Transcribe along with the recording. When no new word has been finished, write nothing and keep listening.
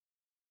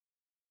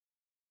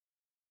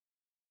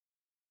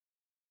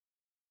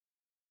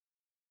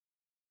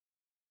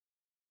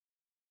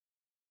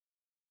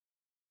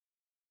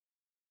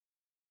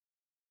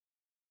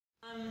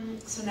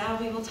So now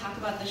we will talk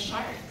about The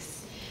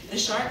Sharks. The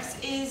Sharks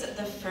is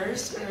the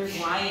first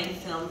Uruguayan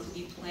film to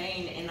be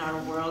playing in our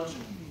World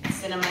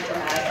Cinema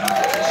Dramatic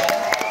Competition.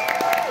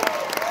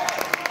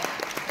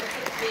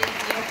 It's a big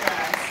deal for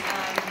us.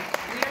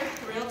 We are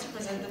thrilled to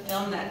present the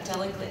film that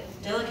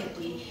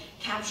delicately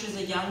captures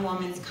a young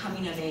woman's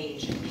coming of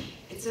age.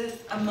 It's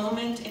a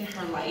moment in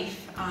her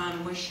life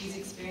where she's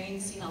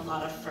experiencing a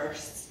lot of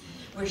firsts,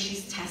 where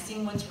she's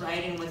testing what's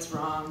right and what's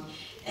wrong,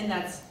 and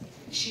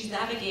she's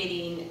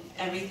navigating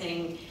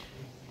everything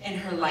in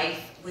her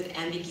life with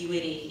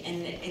ambiguity,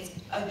 and it's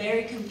a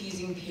very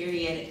confusing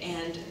period,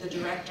 and the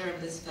director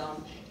of this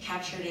film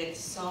captured it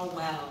so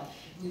well.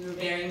 We were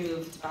very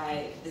moved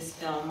by this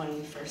film when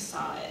we first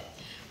saw it.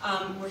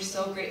 We're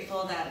so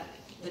grateful that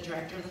the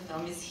director of the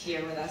film is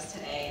here with us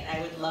today, and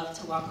I would love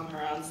to welcome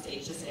her on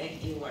stage to say a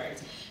few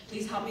words.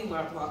 Please help me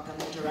welcome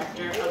the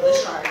director of The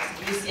Sharks,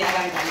 Lucia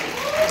Garibaldi.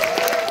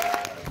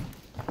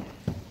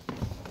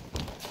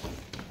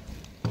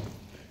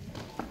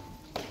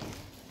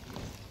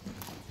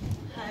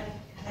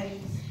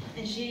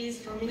 And she is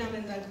Romina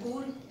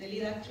Bentancur, the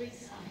lead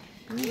actress.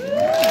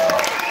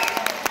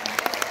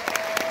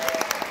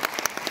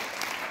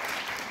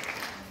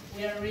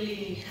 We are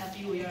really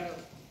happy. We are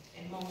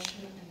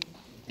emotional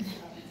and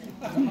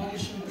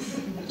emotions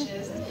in the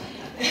chest.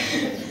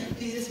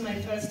 This is my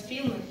first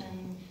film,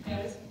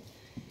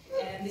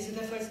 and this is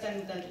the first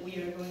time that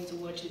we are going to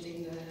watch it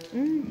in the.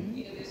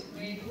 It is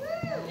great.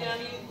 Yeah, I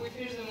mean, we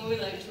finished the movie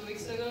like 2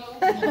 weeks ago,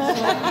 so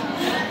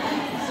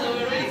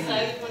we're really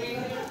excited for it.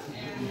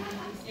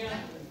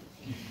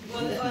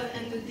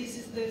 And this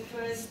is the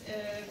first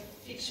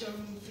fiction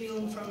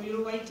film from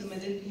Uruguay to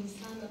make it in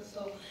Sundance,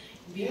 so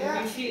we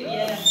feel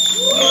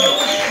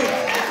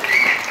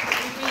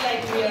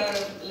like we are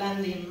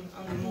landing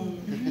on the moon.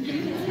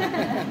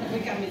 We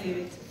can't believe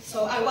it.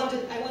 So I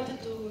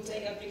wanted to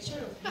take a picture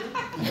of you. I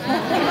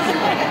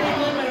can't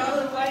remember,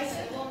 otherwise I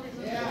won't remember.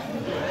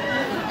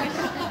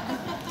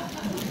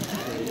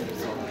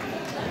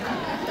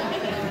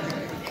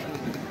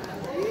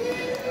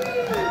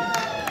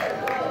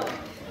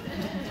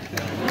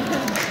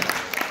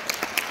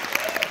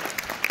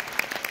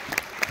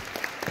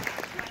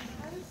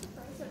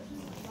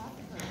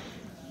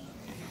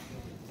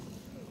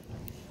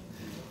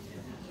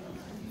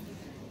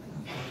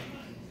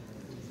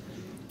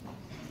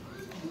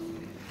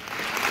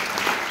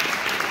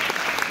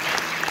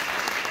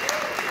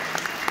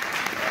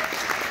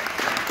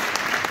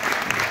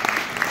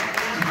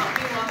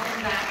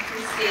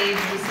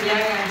 Lucia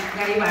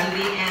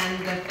Garibaldi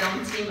and the film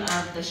team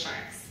of The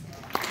Sharks.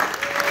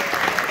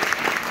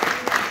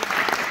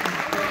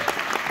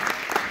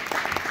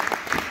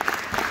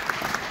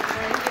 I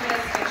want to give a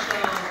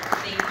special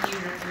thank you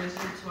reference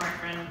to our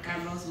friend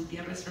Carlos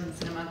Gutierrez from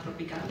Cinema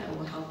Tropical that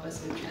will help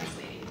us with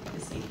translating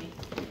this evening.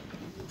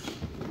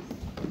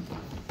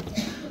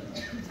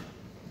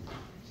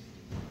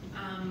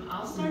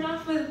 I'll start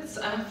off with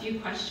a few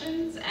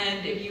questions,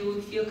 and if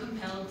you feel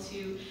compelled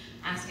to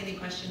ask any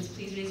questions,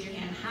 please raise your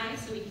hand high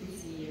so we can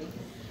see you.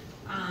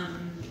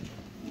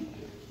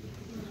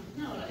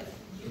 No, if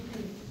you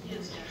can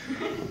answer.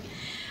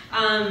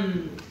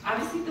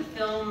 Obviously the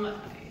film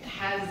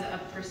has a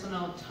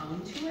personal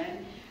tone to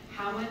it.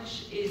 How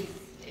much is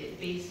it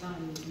based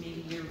on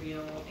maybe your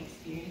real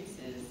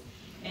experiences?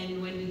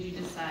 And when did you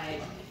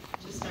decide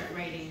to start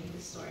writing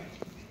the story?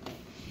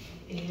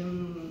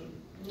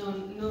 No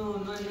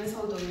es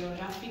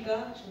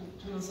autobiográfica,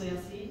 yo no soy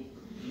así.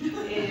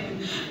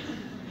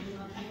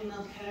 I'm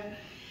not her,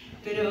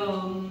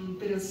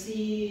 pero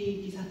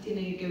sí quizás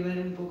tiene que ver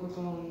un poco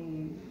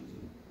con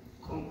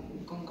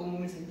cómo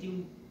me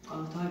sentí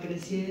cuando estaba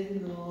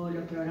creciendo,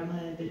 los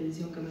programas de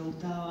televisión que me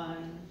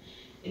gustaban,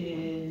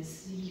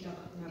 sí,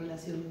 capaz una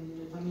relación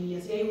de familia,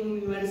 sí hay un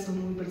universo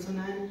muy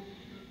personal,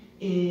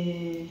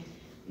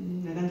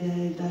 una cantidad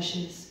de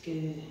detalles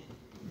que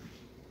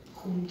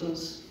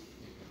juntos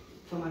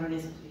formaron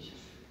esa tuya.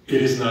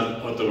 It is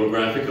not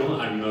autobiographical,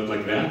 I'm not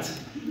like that.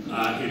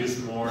 It is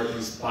more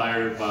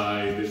inspired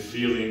by the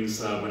feelings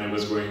when I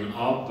was growing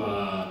up.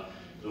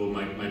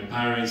 My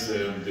parents,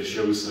 the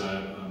shows,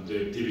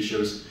 the TV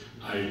shows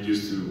I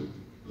used to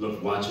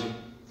love watching.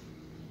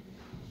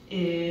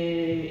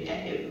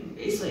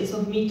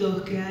 Esos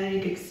mitos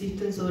que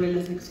existen sobre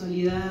la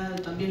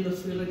sexualidad, también los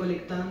fui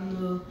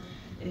recolectando.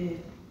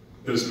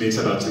 Those myths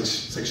about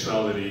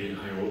sexuality,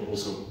 I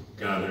also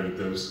gathered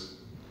those.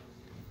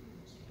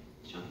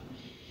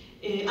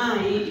 Y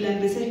la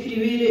empecé a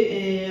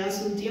escribir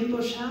hace un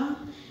tiempo ya,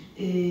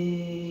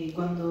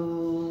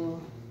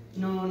 cuando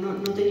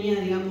no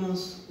tenía,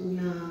 digamos,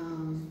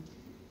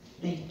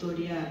 la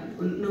historia,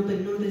 no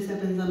empecé a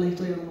pensar la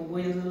historia como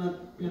voy a hacer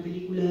la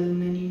película de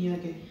una niña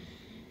que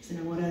se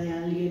enamora de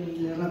alguien y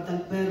le rapta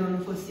al perro, no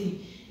fue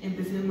así.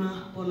 Empecé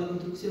más por la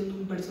construcción de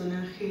un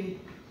personaje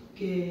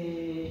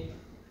que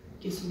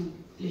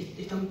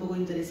está un poco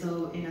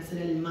interesado en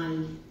hacer el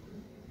mal.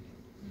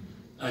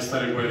 I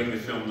started writing the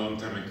film a long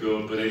time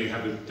ago, but I didn't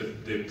have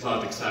the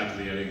plot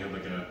exactly. I didn't have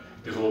like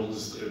the whole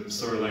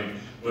storyline,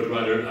 but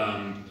rather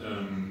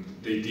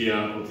the idea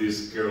of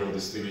this girl,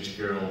 this teenage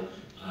girl,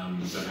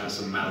 that has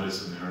some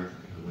malice in her,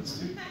 who wants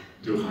to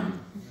do harm.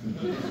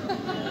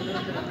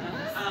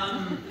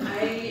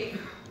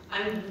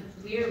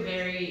 We are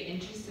very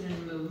interested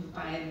and moved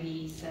by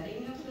the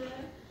setting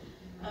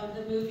of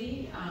the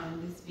movie,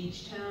 this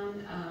beach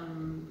town.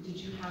 Did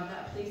you have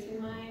that place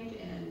in mind,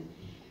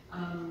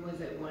 and was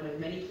it one of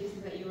many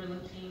places that you were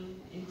looking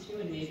into,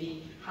 and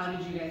maybe how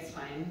did you guys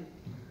find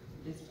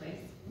this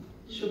place?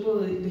 Yo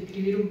puedo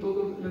describir un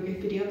poco lo que es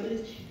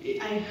Piriápolis.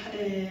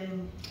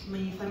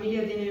 Mi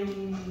familia tiene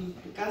una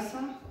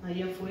casa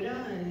ahí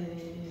afuera, en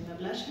la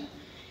playa.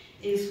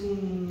 Es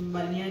un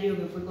balneario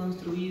que fue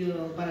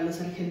construido para los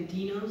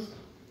argentinos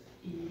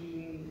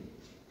y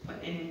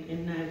en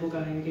una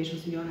época en que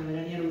ellos iban a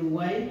veranear a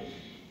Uruguay,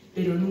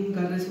 pero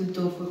nunca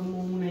resultó, fue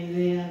como una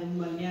idea de un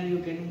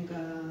balneario que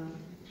nunca...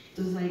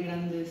 Entonces hay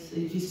grandes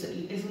edificios,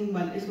 es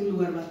un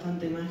lugar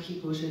bastante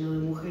mágico, lleno de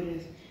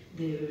mujeres,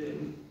 de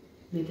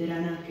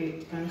veteranas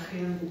que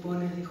canjean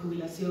cupones de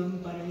jubilación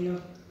para ir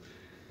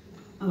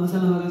a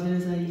pasar las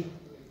vacaciones ahí.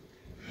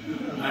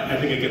 I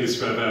think I can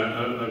describe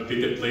a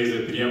bit the place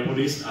at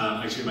Piriápolis.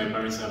 Actually, my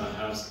parents have a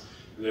house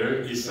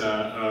there. It's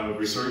a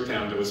resort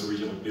town that was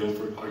originally built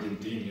for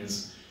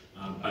Argentinians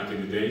back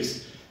in the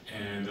days,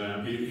 and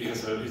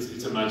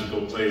it's a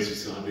magical place. You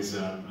still have these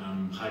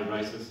high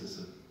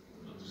rises,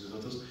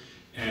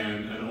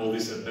 and all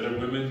these better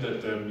women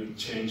that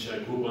change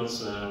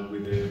coupons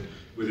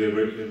with the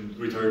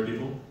retired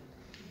people.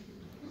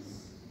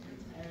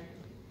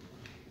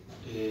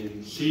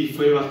 Sí,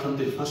 fue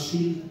bastante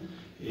fácil.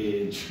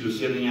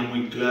 Lucía tenía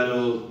muy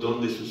claro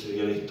dónde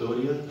sucedía la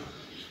historia.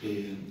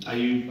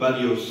 Hay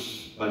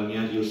varios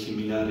balnearios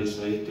similares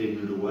a este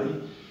en Uruguay.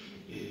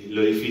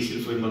 Lo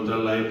difícil fue encontrar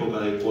la época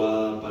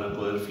adecuada para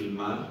poder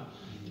filmar.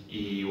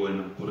 Y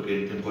bueno,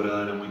 porque en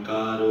temporada era muy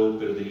caro,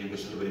 pero tenía que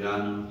ser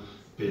verano.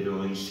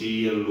 Pero en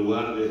sí el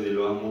lugar desde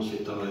lo Amos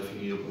estaba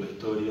definido por la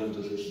historia,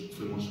 entonces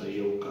fuimos ahí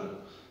a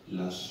buscar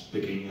las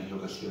pequeñas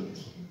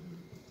locaciones.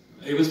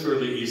 It was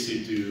fairly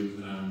easy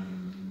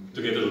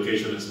to get the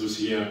location, as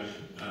Lucia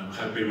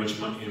had pretty much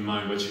in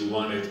mind what she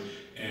wanted,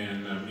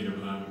 and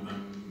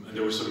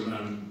there were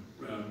some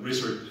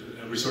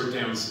resort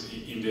towns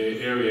in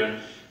the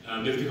area.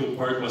 The difficult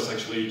part was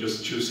actually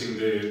just choosing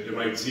the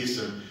right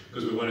season,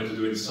 because we wanted to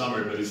do it in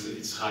summer, but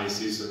it's high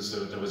season,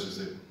 so that was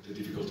just the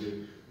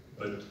difficulty.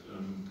 But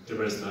the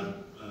rest,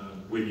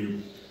 we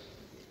knew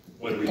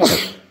what we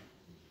did.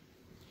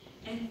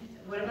 And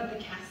what about the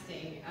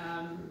casting?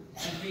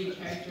 Every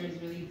character is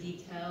really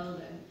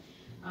detailed,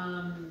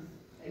 and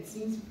it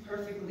seems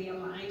perfectly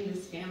aligned,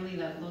 this family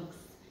that looks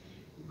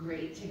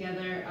great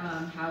together.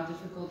 How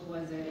difficult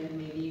was it, and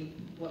maybe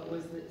what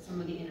was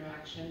some of the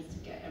interactions to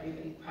get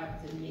everybody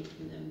prepped and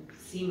making them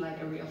seem like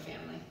a real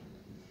family?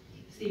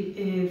 Sí,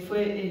 el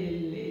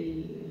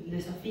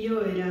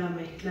desafío era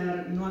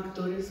mezclar no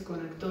actores con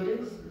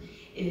actores,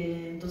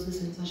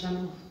 entonces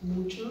ensayamos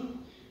mucho,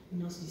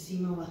 nos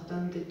hicimos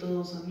bastante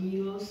todos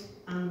amigos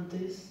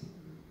antes,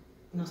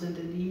 nos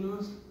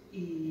entendimos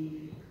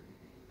y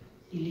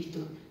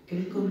listo.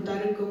 ¿Querés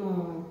contar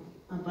cómo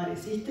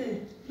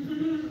apareciste?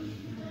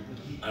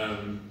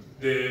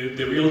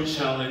 The real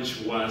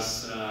challenge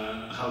was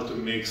how to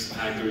mix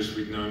actors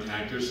with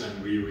non-actors,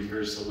 and we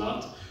rehearsed a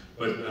lot,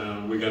 but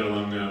we got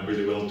along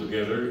really well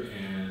together,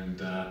 and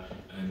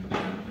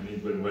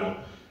it went well.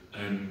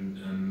 And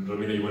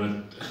Romina, you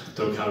want to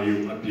talk how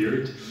you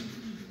appeared?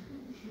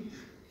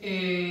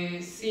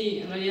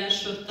 Sí, en realidad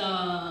yo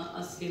estaba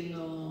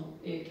haciendo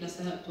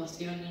clases de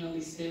actuación en el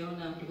liceo,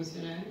 nada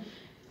profesional,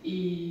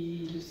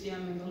 y Lucía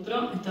me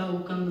encontró, estaba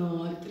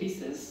buscando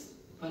actrices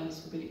para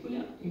su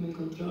película y me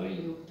encontró y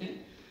le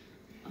gusté,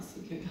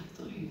 así que acá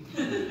estoy.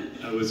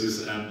 I was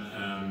just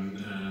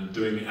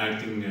doing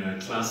acting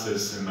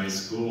classes in my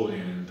school,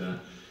 and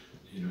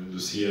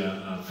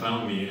Lucia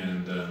found me,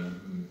 and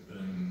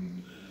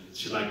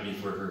she liked me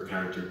for her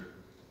character.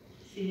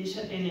 Sí,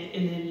 ella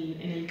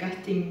en el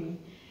casting,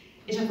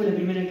 ella fue la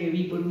primera que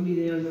vi por un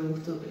video y me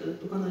gustó, pero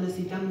después cuando la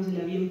citamos y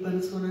la vi en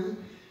persona,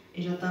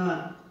 ella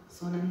estaba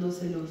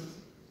sonándose.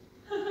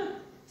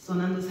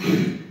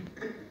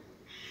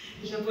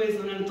 Ella puede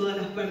sonar todas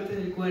las partes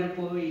del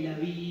cuerpo y la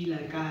vi,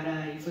 la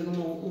cara, y fue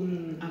como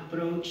un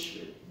approach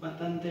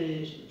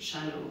bastante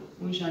shallow,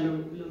 muy shallow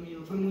lo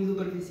mío. Fue muy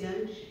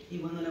superficial y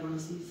cuando la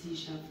conocí sí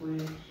ya fue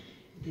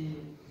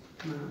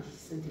más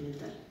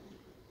sentimental.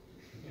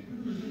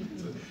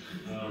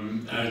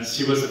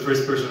 She was the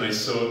first person I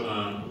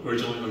saw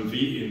originally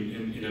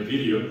in a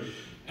video,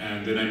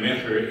 and then I met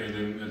her, and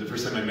then the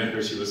first time I met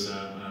her she was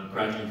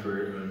crackling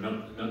her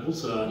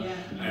knuckles,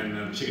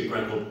 and she could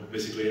crackle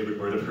basically every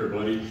part of her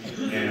body,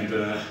 and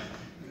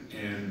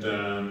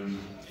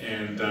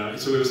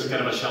so it was a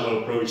kind of a shallow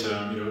approach,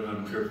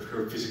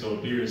 her physical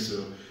appearance,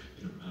 so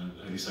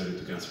I decided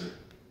to cast her.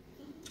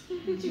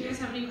 Do you guys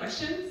have any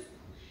questions?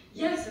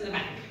 Yes, in the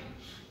back.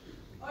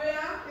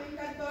 Hola, me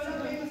encantó la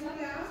película,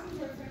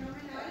 fue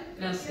fenomenal.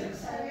 Gracias. Quiero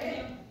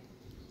saber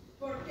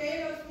por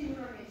qué los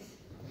tiburones.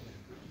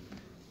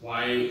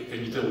 Why? Can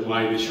you tell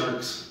why the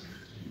sharks?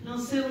 No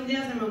sé, un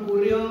día se me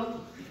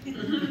ocurrió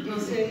No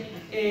sé,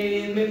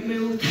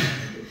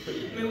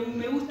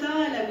 me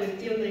gustaba la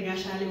cuestión de que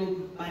haya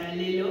algo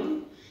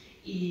paralelo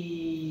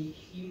y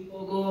un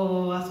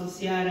poco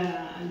asociar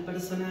al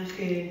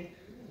personaje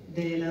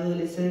del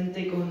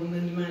adolescente con un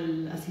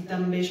animal así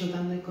tan bello,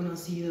 tan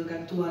desconocido, que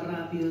actúa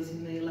rápido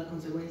sin medir las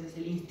consecuencias,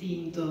 el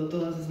instinto,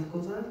 todas esas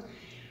cosas.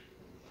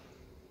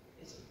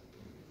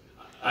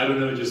 I don't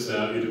know, just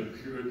it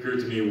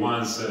occurred to me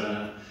once,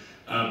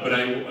 but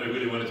I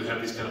really wanted to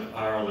have this kind of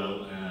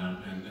parallel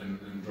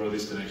and draw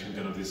this connection,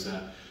 kind of this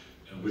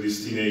with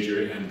this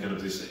teenager and kind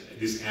of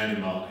this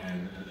animal,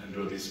 and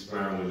draw this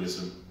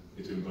parallelism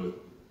between both.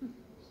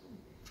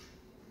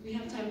 We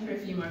have time for a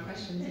few more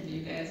questions if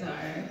you guys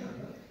are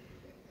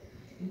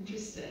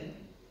interested.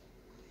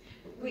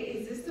 Wait,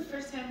 is this the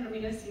first time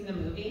Romina's seen the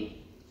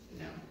movie?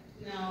 No.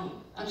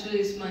 No, actually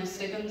it's my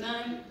second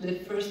time.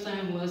 The first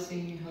time was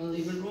in her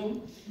living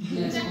room,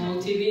 in a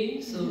small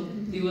TV, so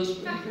it was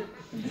really...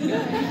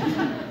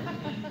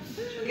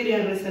 Yo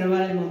quería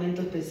reservar el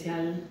momento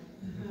especial,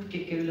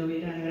 que lo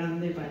viera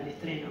grande para el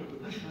estreno.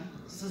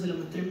 Eso se lo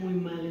mostré muy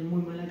mal, en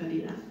muy mala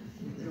calidad,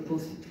 a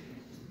propósito.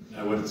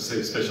 I wanted to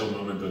say a special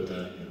moment, but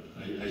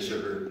I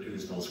showed her in a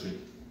small screen.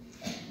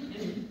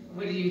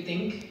 What do you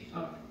think?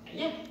 Oh,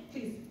 yeah,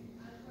 please.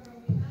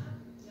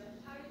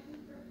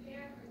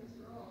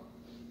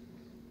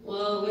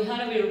 Well, we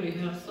had a bit of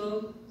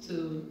rehearsal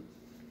to...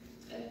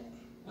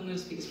 I'm going to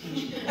speak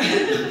Spanish.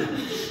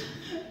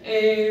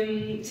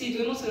 Sí,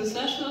 tuvimos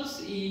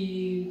ensayos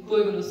y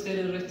pude conocer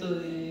el resto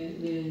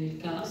del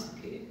cast,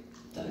 que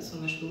eso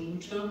me ayudó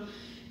mucho.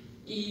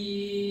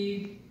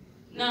 Y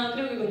nada,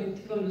 creo que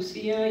conecté con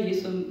Lucia y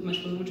eso me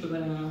ayudó mucho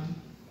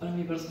para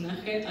mi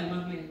personaje.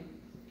 Además,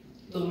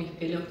 todos mis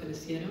pelos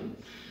crecieron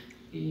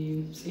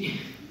y sí.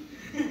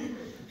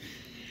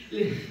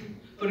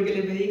 Porque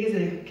le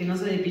pedí que no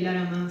se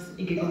depilara más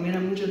y que comiera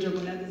mucho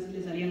chocolate si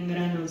le salían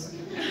granos.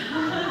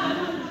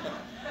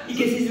 Y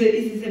que si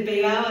se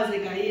pegaba,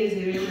 se caía y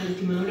se veía una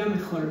lastimadura,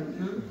 mejor,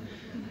 ¿no?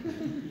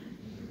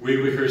 We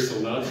rehearsed a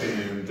lot,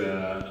 and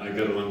I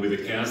got along with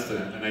the cast,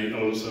 and I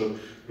also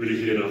really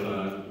hit it off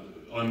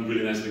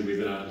really nicely with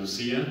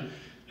Lucia,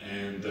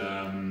 and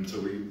so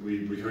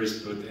we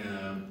rehearsed,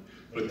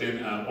 but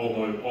then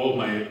all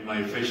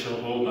my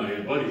facial, all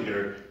my body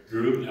hair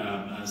grew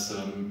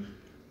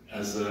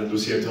as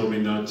Lucia told me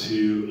not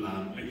to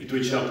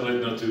eat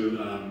chocolate, not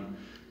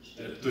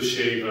to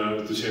shave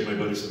my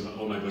body, so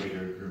all my body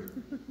hair grew.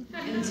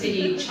 And to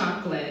eat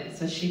chocolate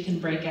so she can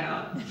break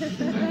out.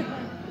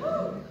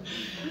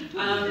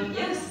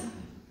 Yes.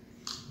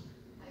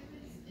 I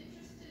was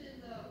interested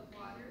in the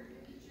water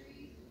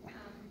imagery,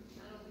 not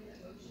only the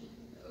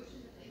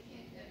ocean that they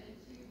can't get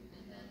into,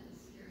 and then the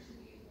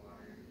scarcity of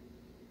water.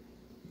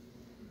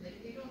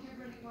 They don't have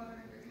running water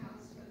in their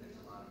house, but there's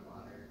a lot of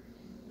water.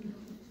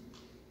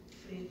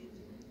 Sí.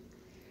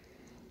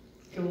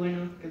 Qué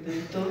bueno que te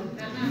gustó.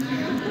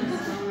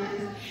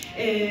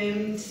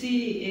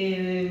 Sí,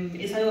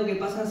 es algo que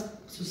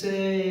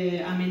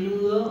sucede a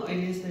menudo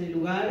en ese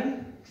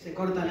lugar. Se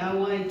corta el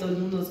agua y todo el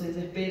mundo se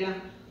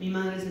desespera. Mi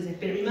madre se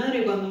desespera. Mi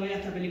madre cuando vea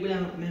esta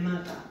película me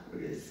mata,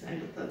 porque es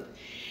algo tan...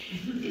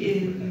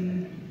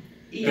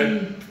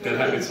 That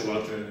happens a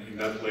lot in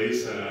that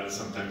place.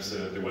 Sometimes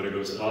the water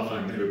goes off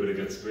and everybody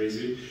gets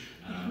crazy.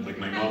 Like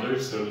my mother,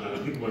 so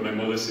when my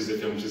mother sees the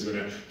film, she's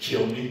gonna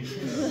kill me.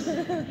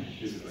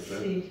 Like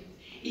that. Sí.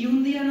 Y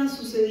un día nos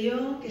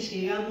sucedió que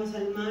llegamos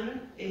al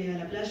mar, a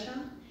la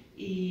playa,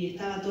 y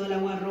estaba toda el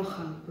agua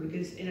roja,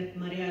 porque era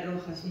marea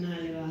roja, es una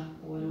alga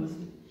o algo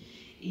así.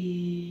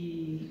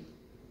 Y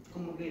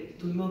como que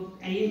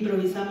ahí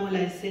improvisamos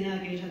la escena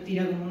que ella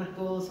tira como unas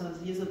cosas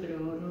y eso, pero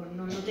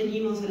no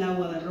teníamos el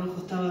agua de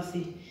rojo, estaba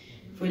así.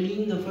 Fue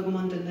lindo, fue como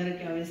entender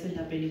que a veces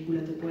la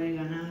película te puede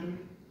ganar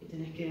y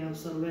tenés que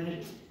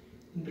absorber,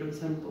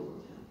 improvisar un poco.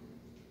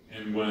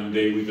 And one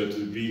day we got to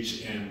the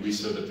beach and we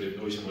saw that the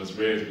ocean was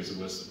red because it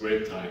was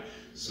red tide.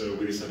 So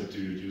we decided to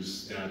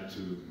use that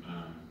to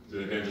the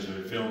advantage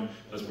of the film.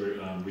 That's where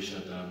we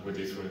shot where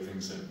they throw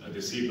things at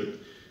the sea,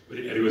 but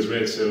it was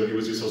red. So it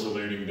was just also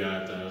learning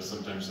that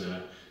sometimes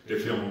the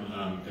film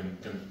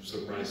can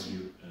surprise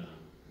you.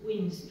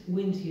 Wins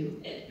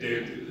you.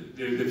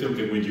 The film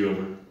can win you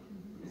over.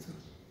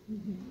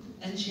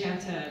 And she had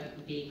to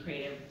be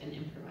creative and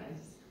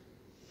improvise.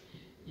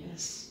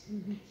 Yes.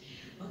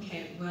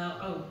 Okay,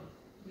 well,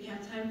 we have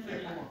time for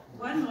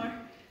one more,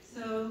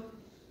 so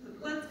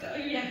let's go.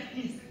 Yeah.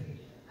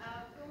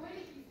 ¿Cómo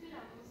elegiste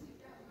la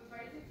música? Me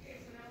parece que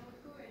suena muy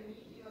juvenil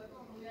y va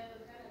como muy ad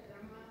hoc a la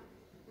trama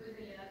pues,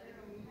 de la edad de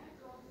Romina.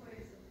 ¿Cómo fue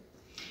eso?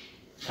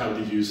 How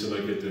did you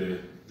select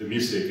the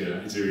music?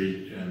 It's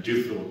very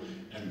youthful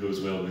and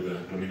goes well with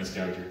Romina's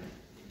character.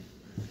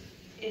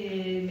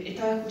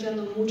 Estaba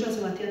escuchando mucho a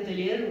Sebastian,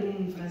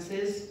 un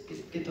francés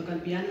que toca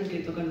el piano y que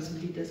toca los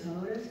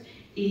sintetizadores,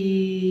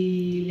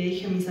 y le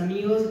dije a mis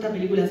amigos, esta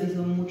película se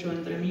hizo mucho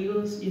entre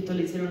amigos y esto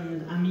le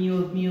hicieron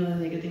amigos míos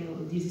desde que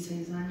tengo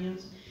 16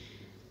 años.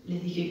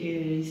 Les dije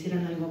que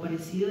hicieran algo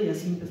parecido y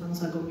así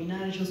empezamos a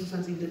combinar. Ellos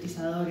usan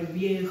sintetizadores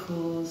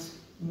viejos,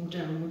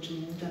 muchos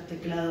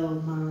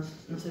teclados más,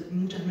 no sé,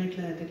 muchas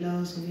mezclas de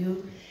teclados, sonido,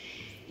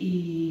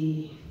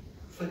 y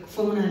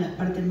fue una de las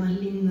partes más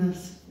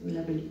lindas de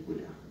la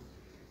película,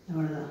 la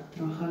verdad,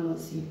 trabajarlo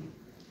así.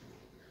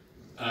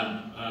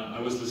 I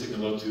was listening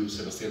a lot to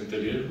Sebastian,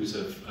 who's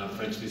a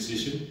French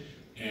musician,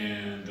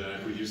 and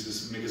who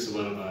makes a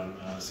lot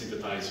of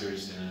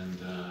synthesizers and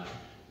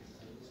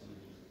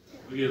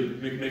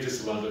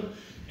makes a lot of.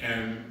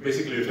 And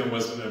basically, the film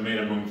was made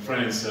among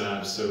friends,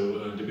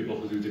 so the people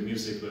who do the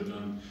music. But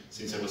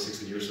since I was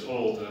 16 years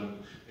old,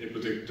 they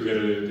put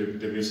together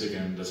the music,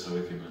 and that's how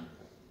it came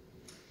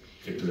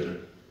together.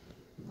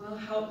 Well,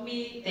 help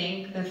me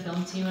thank the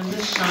film team of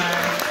The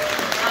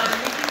Sharks.